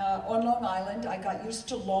on Long Island. I got used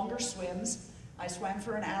to longer swims. I swam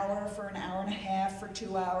for an hour and a half, for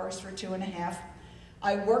 2 hours, for 2.5.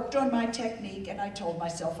 I worked on my technique and I told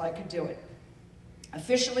myself I could do it.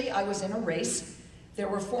 Officially, I was in a race. There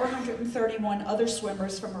were 431 other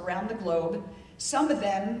swimmers from around the globe. Some of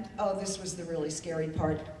them, oh, this was the really scary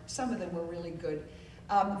part, some of them were really good.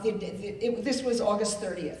 This was August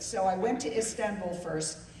 30th, so I went to Istanbul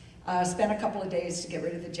first, spent a couple of days to get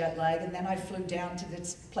rid of the jet lag, and then I flew down to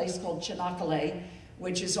this place called Çanakkale,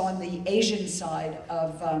 which is on the Asian side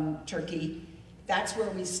of Turkey. That's where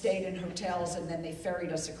we stayed in hotels, and then they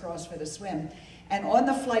ferried us across for the swim. And on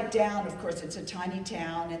the flight down, of course, it's a tiny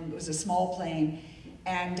town, and it was a small plane,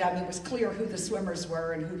 and it was clear who the swimmers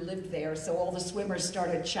were and who lived there, so all the swimmers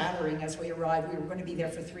started chattering as we arrived. We were going to be there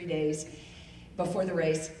for 3 days before the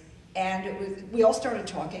race, and we all started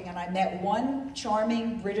talking, and I met one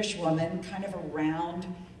charming British woman, kind of a round,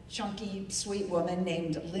 chunky, sweet woman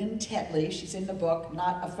named Lynn Tetley. She's in the book,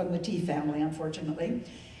 not from the Tea family, unfortunately.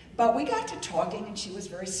 But we got to talking, and she was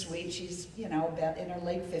very sweet. She's, you know, about in her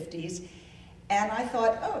late 50s. And I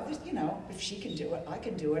thought, oh, this, you know, if she can do it, I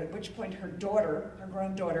can do it. At which point her daughter, her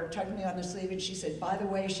grown daughter, tugged me on the sleeve, and she said, by the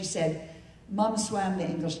way, she said, Mum swam the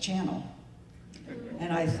English Channel.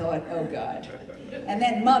 And I thought, oh, God. And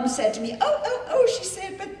then Mum said to me, oh, she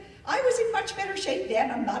said, but I was in much better shape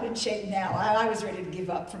then. I'm not in shape now. I was ready to give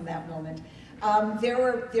up from that moment.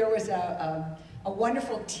 There was a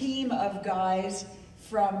wonderful team of guys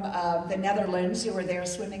from the Netherlands who were there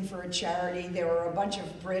swimming for a charity. There were a bunch of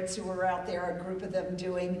Brits who were out there, a group of them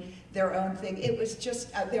doing their own thing. It was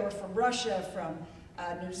just, they were from Russia, from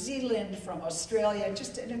New Zealand, from Australia,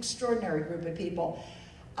 just an extraordinary group of people.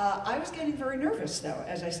 I was getting very nervous, though,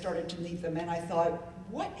 as I started to meet them, and I thought,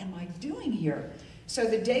 what am I doing here? So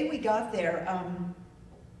the day we got there,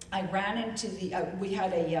 I ran into the, we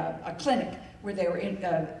had a clinic where they were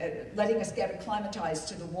letting us get acclimatized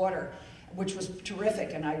to the water, which was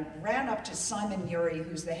terrific, and I ran up to Simon Ury,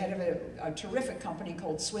 who's the head of a terrific company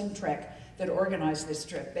called Swim Trek that organized this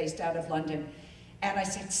trip, based out of London, and I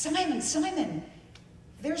said, Simon,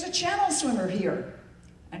 there's a channel swimmer here.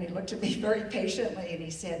 And he looked at me very patiently and he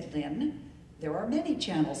said, Lynn, there are many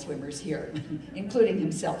channel swimmers here, including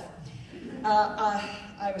himself.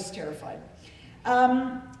 I was terrified.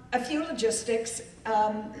 A few logistics.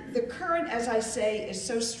 The current, as I say, is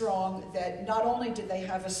so strong that not only did they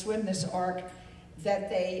have us swim this arc, that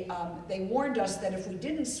they warned us that if we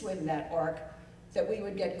didn't swim that arc, that we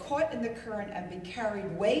would get caught in the current and be carried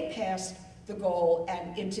way past the goal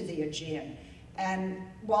and into the Aegean. And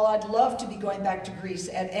while I'd love to be going back to Greece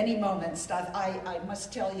at any moment, I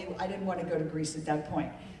must tell you, I didn't want to go to Greece at that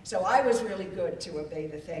point. So I was really good to obey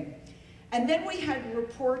the thing. And then we had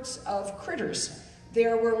reports of critters.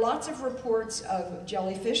 There were lots of reports of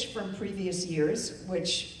jellyfish from previous years,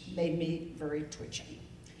 which made me very twitchy.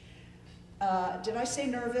 Did I say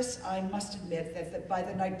nervous? I must admit that by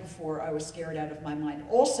the night before, I was scared out of my mind.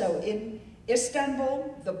 Also, in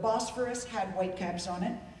Istanbul, the Bosphorus had whitecaps on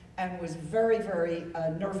it, and was very, very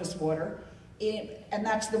nervous water. And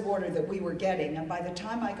that's the water that we were getting. And by the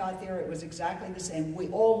time I got there, it was exactly the same. We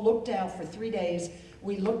all looked out for 3 days.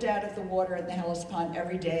 We looked out at the water in the Hellespont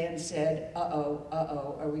every day and said,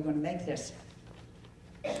 uh-oh, are we going to make this?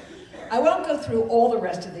 I won't go through all the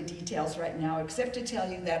rest of the details right now, except to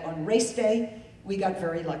tell you that on race day, we got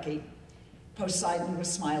very lucky. Poseidon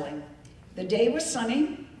was smiling. The day was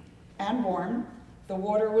sunny and warm. The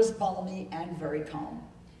water was balmy and very calm.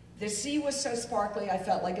 The sea was so sparkly, I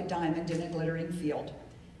felt like a diamond in a glittering field.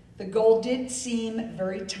 The goal did seem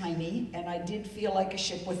very tiny, and I did feel like a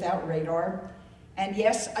ship without radar. And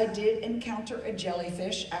yes, I did encounter a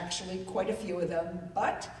jellyfish, actually quite a few of them,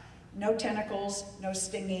 but no tentacles, no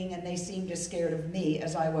stinging, and they seemed as scared of me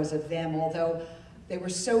as I was of them, although they were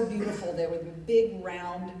so beautiful. They were the big,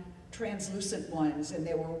 round, translucent ones, and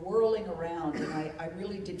they were whirling around, and I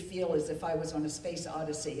really did feel as if I was on a space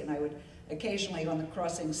odyssey, and I would occasionally on the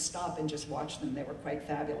crossings stop and just watch them. They were quite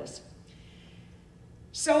fabulous.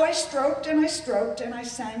 So I stroked and I stroked and I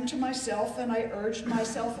sang to myself and I urged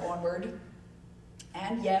myself onward.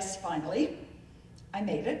 And yes, finally, I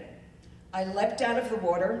made it. I leapt out of the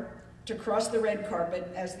water to cross the red carpet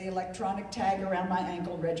as the electronic tag around my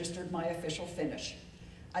ankle registered my official finish.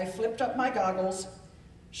 I flipped up my goggles,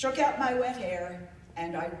 shook out my wet hair,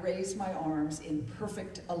 and I raised my arms in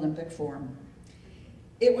perfect Olympic form.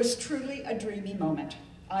 It was truly a dreamy moment.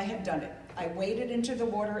 I had done it. I waded into the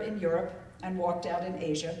water in Europe and walked out in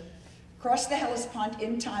Asia, crossed the Hellespont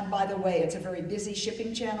in time. By the way, it's a very busy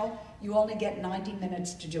shipping channel. You only get 90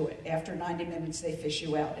 minutes to do it. After 90 minutes, they fish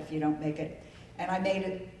you out if you don't make it. And I made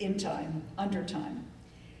it in time, under time.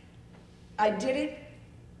 I did it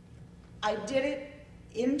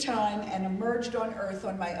in time and emerged on Earth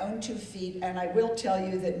on my own 2 feet, and I will tell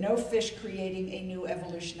you that no fish creating a new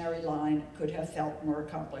evolutionary line could have felt more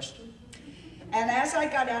accomplished. And as I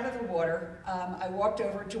got out of the water, I walked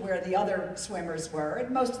over to where the other swimmers were, and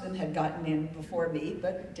most of them had gotten in before me,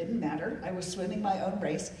 but it didn't matter. I was swimming my own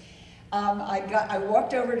race. I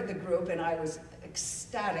walked over to the group, and I was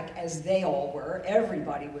ecstatic, as they all were.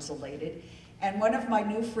 Everybody was elated. And one of my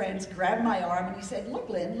new friends grabbed my arm and he said, "Look,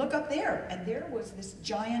 Lynn, look up there." And there was this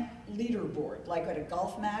giant leaderboard, like at a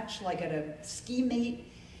golf match, like at a ski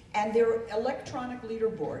meet, and their electronic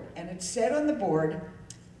leaderboard. And it said on the board,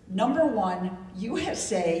 #1,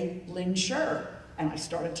 USA, Lynn Sher. And I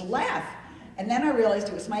started to laugh. And then I realized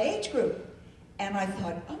it was my age group. And I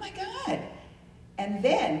thought, oh my God. And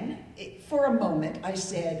then, for a moment, I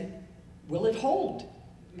said, "Will it hold?"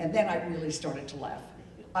 And then I really started to laugh.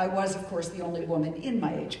 I was, of course, the only woman in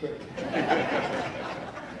my age group.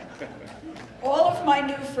 All of my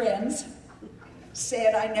new friends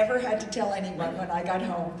said I never had to tell anyone when I got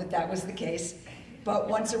home that that was the case, but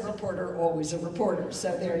once a reporter, always a reporter,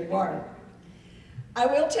 so there you are. I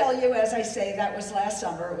will tell you, as I say, that was last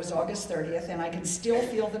summer. It was August 30th, and I can still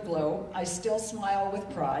feel the glow. I still smile with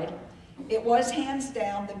pride. It was hands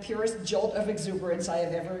down the purest jolt of exuberance I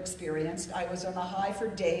have ever experienced. I was on a high for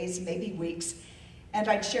days, maybe weeks, and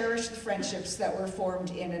I cherish the friendships that were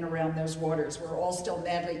formed in and around those waters. We're all still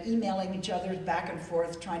madly emailing each other back and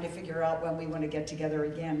forth, trying to figure out when we want to get together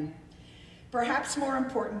again. Perhaps more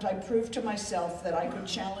important, I proved to myself that I could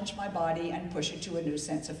challenge my body and push it to a new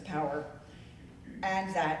sense of power.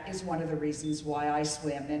 And that is one of the reasons why I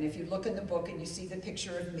swim. And if you look in the book and you see the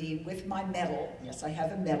picture of me with my medal, yes, I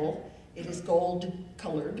have a medal. It is gold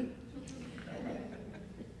colored.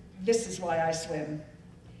 This is why I swim.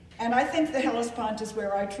 And I think the Hellespont is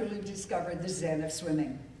where I truly discovered the zen of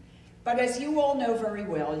swimming. But as you all know very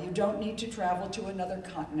well, you don't need to travel to another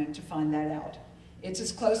continent to find that out. It's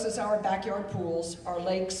as close as our backyard pools, our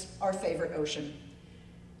lakes, our favorite ocean.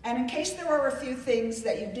 And in case there are a few things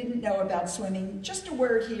that you didn't know about swimming, just a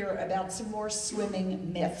word here about some more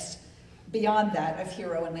swimming myths beyond that of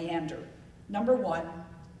Hero and Leander. #1,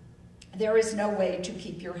 there is no way to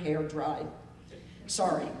keep your hair dry.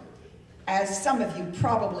 Sorry. As some of you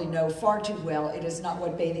probably know far too well, it is not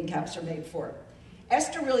what bathing caps are made for.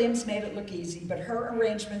 Esther Williams made it look easy, but her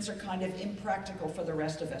arrangements are kind of impractical for the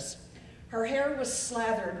rest of us. Her hair was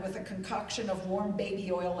slathered with a concoction of warm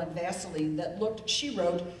baby oil and Vaseline that looked, she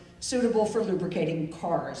wrote, suitable for lubricating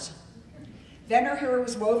cars. Then her hair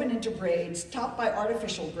was woven into braids, topped by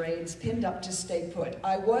artificial braids, pinned up to stay put.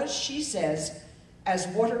 I was, she says, as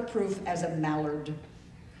waterproof as a mallard.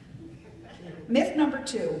 Myth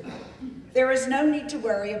 #2, there is no need to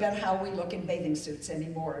worry about how we look in bathing suits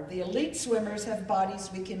anymore. The elite swimmers have bodies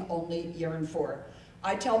we can only yearn for.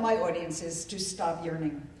 I tell my audiences to stop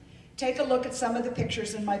yearning. Take a look at some of the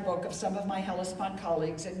pictures in my book of some of my Hellespont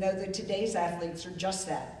colleagues and know that today's athletes are just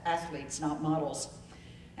that, athletes, not models.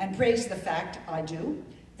 And praise the fact, I do,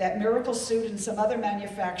 that Miracle Suit and some other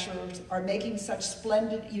manufacturers are making such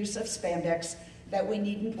splendid use of spandex that we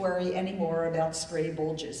needn't worry anymore about stray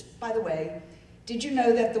bulges. By the way, did you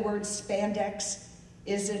know that the word spandex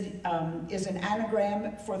is an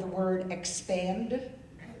anagram for the word expand?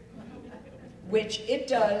 Which it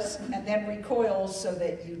does, and then recoils so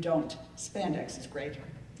that you don't. Spandex is great.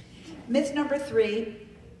 Myth #3,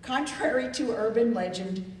 contrary to urban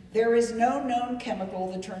legend, there is no known chemical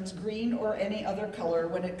that turns green or any other color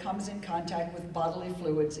when it comes in contact with bodily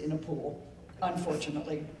fluids in a pool,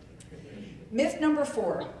 unfortunately. Myth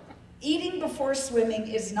 #4, eating before swimming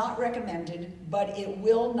is not recommended, but it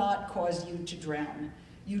will not cause you to drown.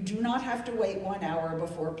 You do not have to wait 1 hour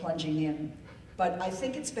before plunging in. But I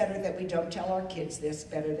think it's better that we don't tell our kids this,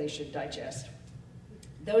 better they should digest.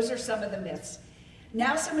 Those are some of the myths.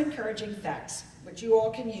 Now some encouraging facts, which you all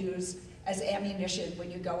can use as ammunition when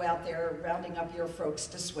you go out there rounding up your folks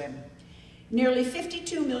to swim. Nearly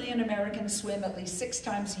 52 million Americans swim at least 6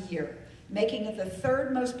 times a year, making it the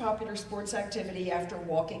 3rd most popular sports activity after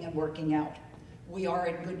walking and working out. We are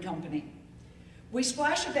in good company. We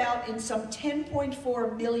splash about in some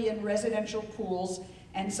 10.4 million residential pools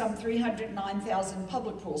and some 309,000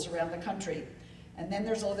 public pools around the country. And then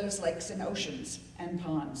there's all those lakes and oceans and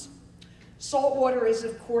ponds. Salt water is,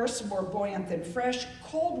 of course, more buoyant than fresh.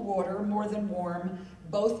 Cold water, more than warm.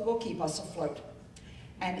 Both will keep us afloat.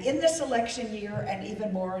 And in this election year, an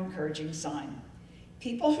even more encouraging sign.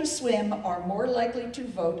 People who swim are more likely to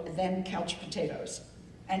vote than couch potatoes,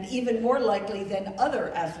 and even more likely than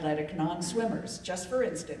other athletic non-swimmers. Just for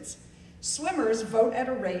instance, swimmers vote at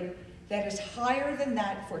a rate that is higher than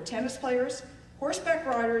that for tennis players, horseback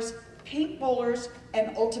riders, paint bowlers,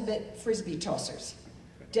 and ultimate frisbee tossers.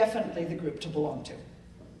 Definitely the group to belong to.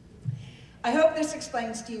 I hope this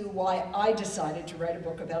explains to you why I decided to write a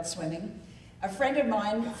book about swimming. A friend of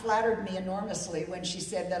mine flattered me enormously when she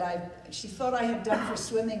said that she thought I had done for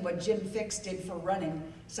swimming what Jim Fix did for running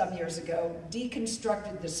some years ago,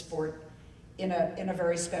 deconstructed the sport in a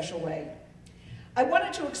very special way. I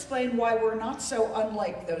wanted to explain why we're not so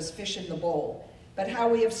unlike those fish in the bowl, but how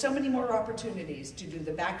we have so many more opportunities to do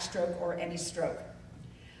the backstroke or any stroke.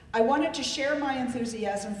 I wanted to share my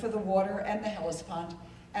enthusiasm for the water and the Hellespont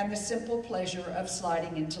and the simple pleasure of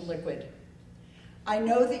sliding into liquid. I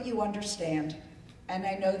know that you understand, and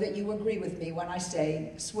I know that you agree with me when I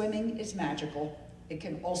say swimming is magical. It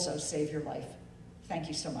can also save your life. Thank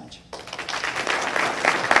you so much.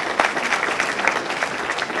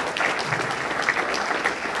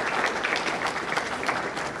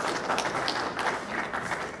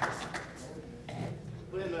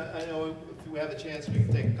 Lynn, I know if we have the chance, we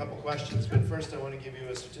can take a couple questions, but first I want to give you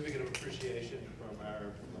a certificate of appreciation from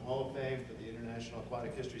the Hall of Fame for the International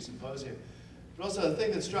Aquatic History Symposium. But also the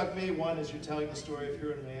thing that struck me, one, is you're telling the story of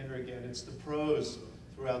Huron Leander again. It's the prose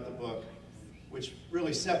throughout the book, which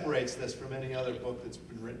really separates this from any other book that's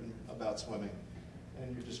been written about swimming.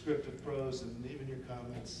 And your descriptive prose and even your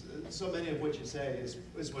comments, so many of what you say is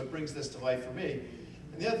what brings this to life for me.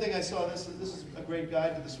 And the other thing I saw, this is a great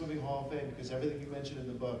guide to the Swimming Hall of Fame, because everything you mentioned in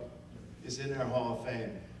the book is in our Hall of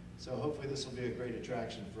Fame. So hopefully this will be a great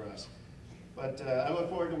attraction for us. But I look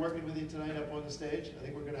forward to working with you tonight up on the stage. I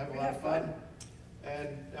think we're going to have a lot of fun. And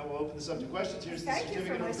now we'll open this up to questions. Here's the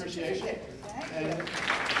certificate of appreciation. Thank you.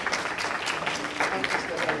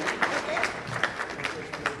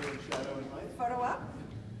 Photo up.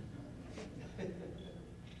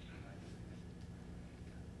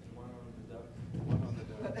 One on the duck.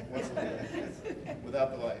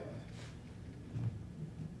 Without the light.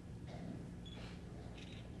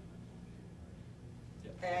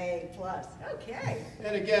 A+. Okay.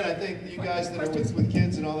 And again, I think you guys that are with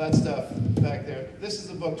kids and all that stuff back there, this is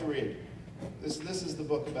the book to read. This is the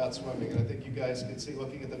book about swimming, and I think you guys can see,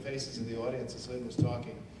 looking at the faces of the audience as Lynn was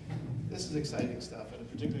talking, this is exciting stuff, and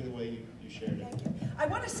particularly the way you shared it. Thank you. I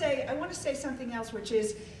want to say something else, which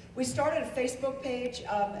is, we started a Facebook page,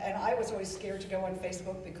 and I was always scared to go on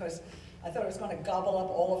Facebook because I thought it was going to gobble up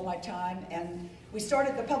all of my time. And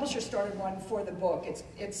the publisher started one for the book.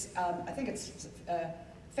 I think it's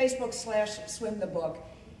Facebook/Swim the Book.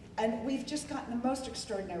 And we've just gotten the most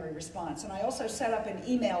extraordinary response. And I also set up an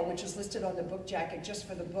email, which is listed on the book jacket, just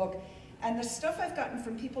for the book. And the stuff I've gotten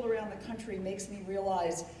from people around the country makes me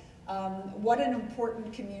realize what an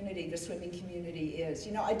important community the swimming community is.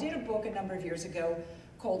 You know, I did a book a number of years ago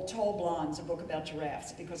called Tall Blondes, a book about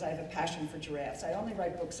giraffes, because I have a passion for giraffes. I only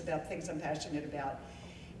write books about things I'm passionate about.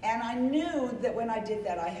 And I knew that when I did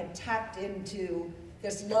that, I had tapped into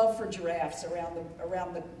this love for giraffes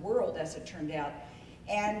around the world, as it turned out.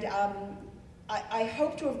 And I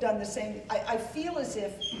hope to have done the same. I feel as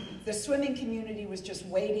if the swimming community was just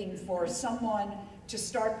waiting for someone to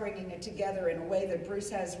start bringing it together in a way that Bruce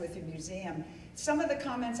has with the museum. Some of the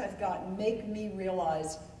comments I've gotten make me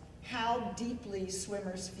realize how deeply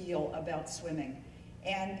swimmers feel about swimming.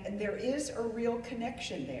 And there is a real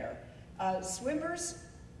connection there. Swimmers,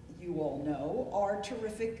 you all know, are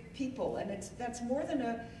terrific people, and that's more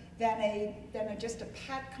than just a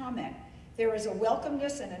pat comment. There is a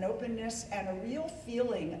welcomeness and an openness and a real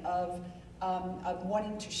feeling of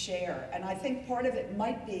wanting to share. And I think part of it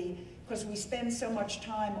might be because we spend so much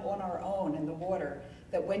time on our own in the water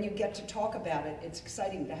that when you get to talk about it, it's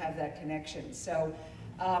exciting to have that connection. So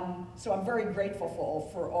I'm very grateful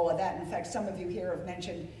for all of that. In fact, some of you here have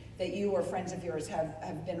mentioned that you or friends of yours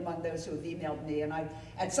have been among those who have emailed me. And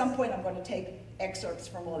at some point, I'm going to take excerpts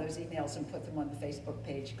from all those emails and put them on the Facebook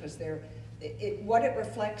page, because what it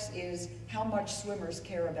reflects is how much swimmers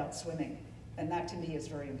care about swimming. And that, to me, is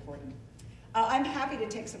very important. I'm happy to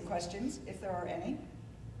take some questions, if there are any.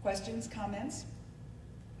 Questions, comments,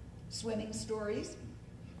 swimming stories?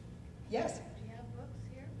 Yes? Do you have books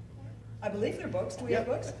here? I believe they're books. Do we have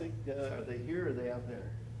books? I think, are they here or are they out there?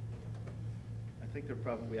 I think they're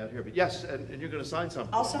probably out here. But yes, and you're going to sign some.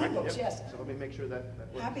 I'll sign books, Yep. yes. So let me make sure that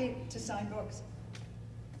works. Happy to sign books.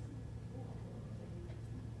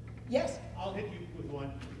 Yes. I'll hit you with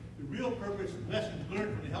one. The real purpose, lessons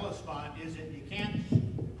learned from the Hellespont is that you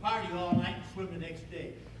can't party all night and swim the next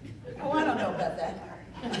day. Oh, I don't know about that.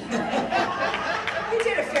 We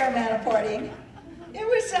did a fair amount of partying.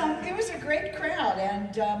 It was a great crowd,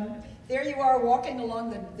 and there you are walking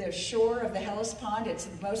along the shore of the Hellespont. It's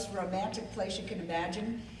the most romantic place you can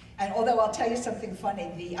imagine. And although I'll tell you something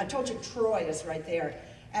funny, I told you Troy is right there,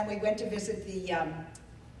 and we went to visit the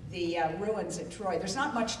ruins at Troy. There's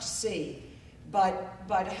not much to see,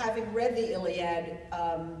 but having read the Iliad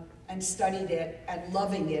and studied it and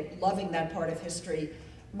loving that part of history,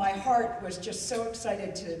 my heart was just so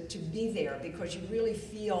excited to be there, because you really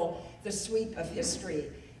feel the sweep of history,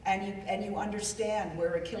 and you understand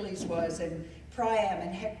where Achilles was, and Priam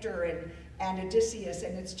and Hector and Odysseus,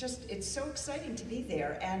 and it's so exciting to be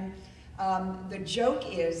there. And the joke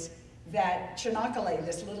is that Çanakkale,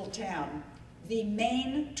 this little town, the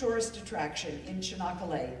main tourist attraction in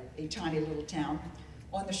Çanakkale, a tiny little town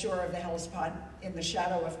on the shore of the Hellespont in the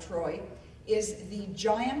shadow of Troy, is the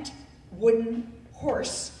giant wooden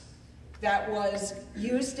horse that was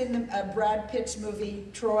used in Brad Pitt's movie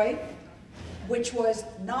Troy, which was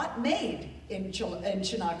not made in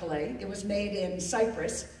Çanakkale. It was made in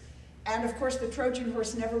Cyprus. And of course, the Trojan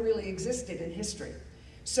horse never really existed in history.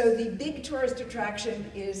 So the big tourist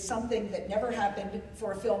attraction is something that never happened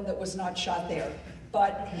for a film that was not shot there.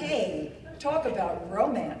 But hey, talk about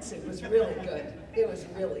romance. It was really good. It was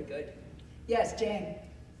really good. Yes, Jane.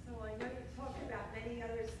 So I know you talked about many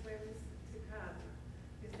other swims to come.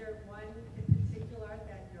 Is there one in particular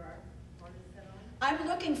that you're on to set on? I'm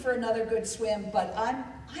looking for another good swim, but I'm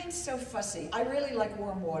so fussy. I really like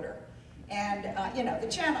warm water. And, you know, the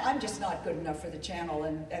channel, I'm just not good enough for the channel,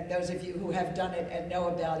 and those of you who have done it and know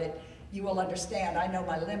about it, you will understand. I know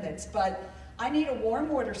my limits, but I need a warm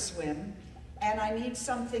water swim, and I need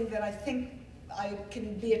something that I think I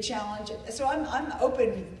can be a challenge. So I'm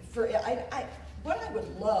open for, what I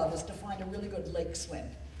would love is to find a really good lake swim,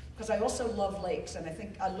 because I also love lakes, and I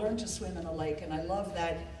think I learned to swim in a lake, and I love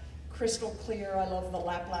that crystal clear. I love the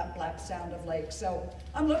lap, lap, lap sound of lakes. So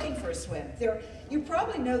I'm looking for a swim. You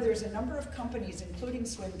probably know there's a number of companies, including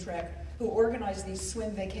Swim Trek, who organize these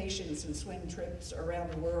swim vacations and swim trips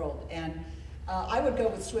around the world. And I would go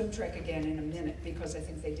with Swim Trek again in a minute, because I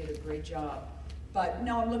think they did a great job. But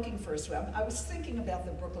no, I'm looking for a swim. I was thinking about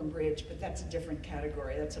the Brooklyn Bridge, but that's a different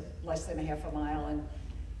category. That's less than a half a mile, and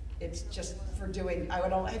it's just for doing,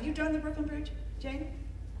 have you done the Brooklyn Bridge, Jane?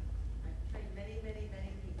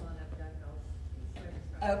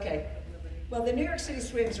 Okay. Well, the New York City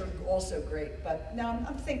swims are also great, but now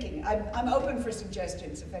I'm thinking, I'm open for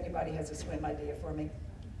suggestions if anybody has a swim idea for me.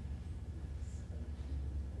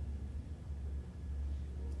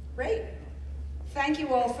 Great. Thank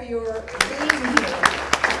you all for your being here.